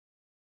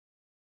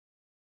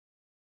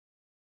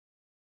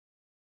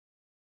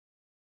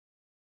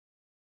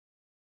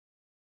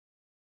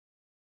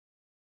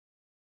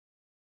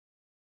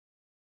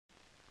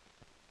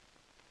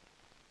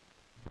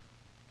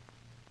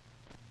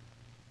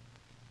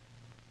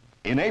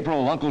In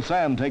April, Uncle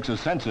Sam takes a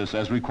census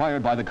as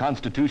required by the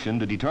Constitution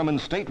to determine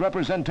state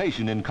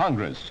representation in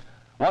Congress.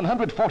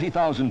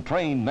 140,000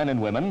 trained men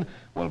and women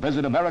will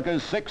visit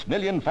America's 6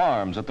 million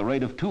farms at the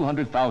rate of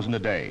 200,000 a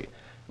day.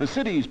 The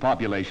city's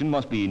population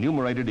must be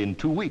enumerated in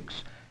 2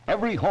 weeks.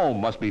 Every home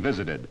must be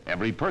visited.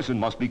 Every person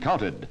must be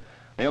counted.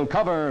 They'll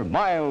cover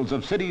miles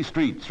of city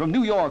streets from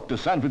New York to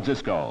San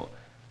Francisco.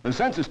 The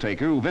census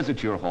taker who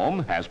visits your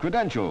home has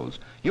credentials.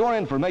 Your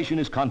information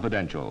is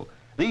confidential.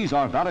 These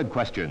are valid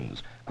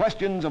questions,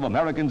 questions of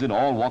Americans in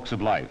all walks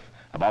of life,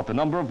 about the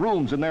number of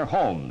rooms in their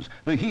homes,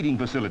 the heating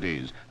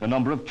facilities, the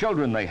number of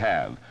children they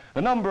have,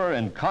 the number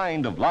and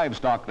kind of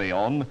livestock they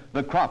own,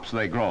 the crops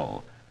they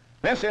grow.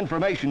 This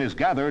information is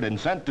gathered and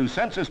sent to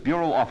Census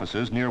Bureau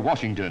offices near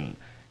Washington.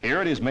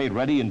 Here it is made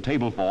ready in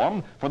table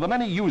form for the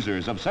many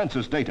users of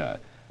census data.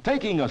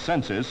 Taking a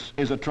census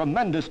is a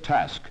tremendous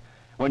task.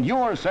 When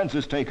your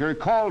census taker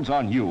calls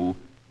on you,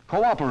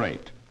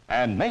 cooperate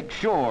and make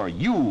sure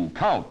you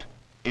count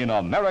in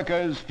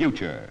America's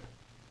future.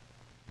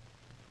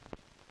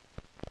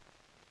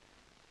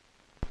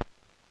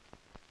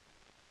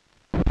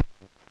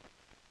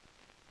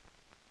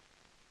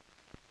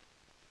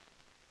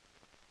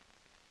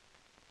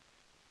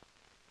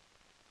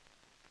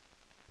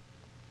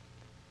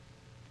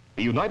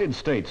 The United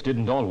States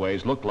didn't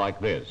always look like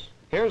this.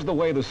 Here's the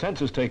way the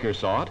census taker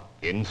saw it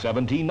in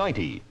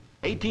 1790,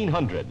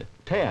 1800,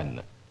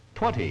 10,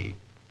 20,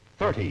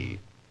 30,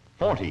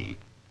 40,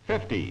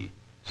 50,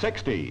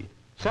 60,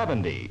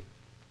 70,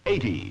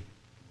 80,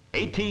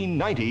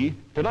 1890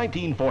 to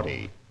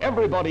 1940.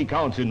 Everybody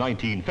counts in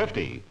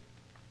 1950.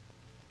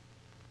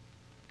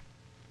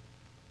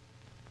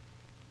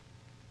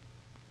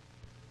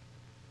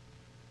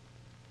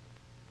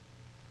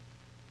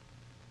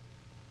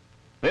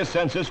 This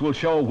census will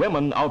show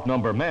women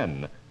outnumber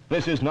men.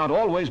 This has not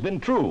always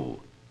been true.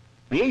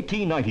 The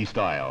 1890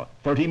 style,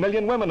 30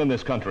 million women in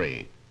this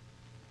country.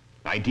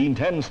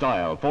 1910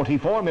 style,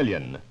 44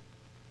 million.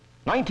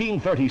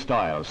 1930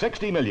 style,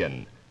 60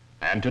 million.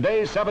 And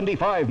today's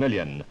 75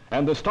 million.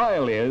 And the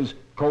style is,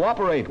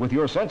 cooperate with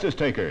your census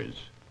takers.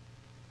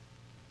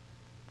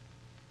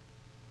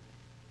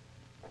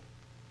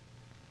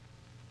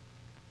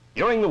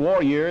 During the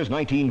war years,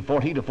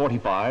 1940 to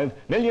 45,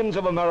 millions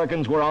of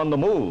Americans were on the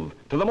move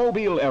to the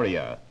Mobile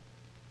area,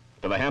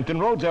 to the Hampton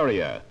Roads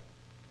area,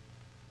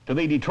 to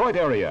the Detroit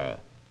area,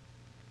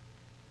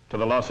 to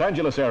the Los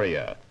Angeles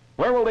area.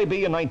 Where will they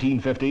be in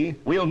 1950?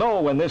 We'll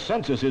know when this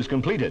census is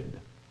completed.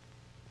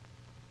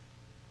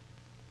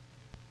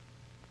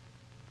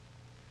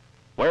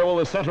 Where will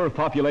the center of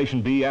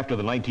population be after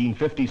the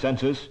 1950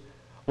 census?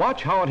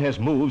 Watch how it has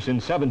moved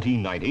since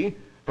 1790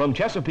 from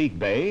Chesapeake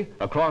Bay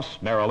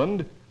across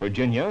Maryland,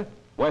 Virginia,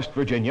 West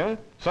Virginia,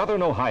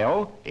 Southern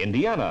Ohio,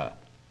 Indiana.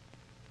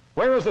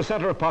 Where is the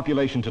center of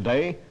population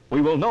today?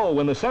 We will know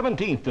when the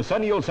 17th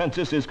decennial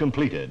census is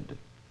completed.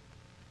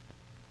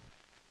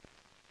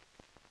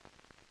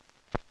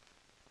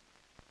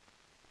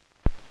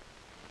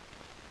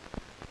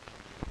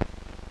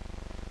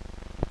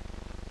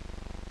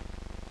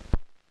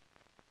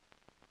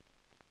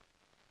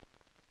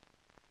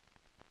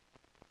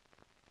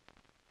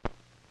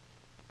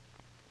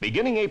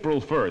 Beginning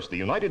April 1st, the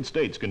United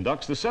States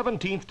conducts the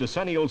 17th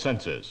decennial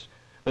census.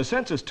 The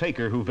census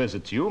taker who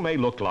visits you may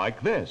look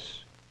like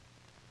this,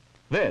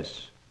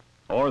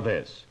 or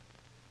this,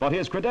 but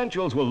his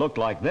credentials will look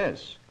like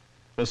this.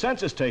 The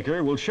census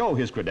taker will show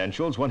his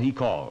credentials when he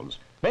calls.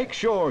 Make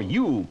sure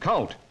you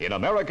count in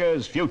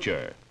America's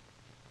future.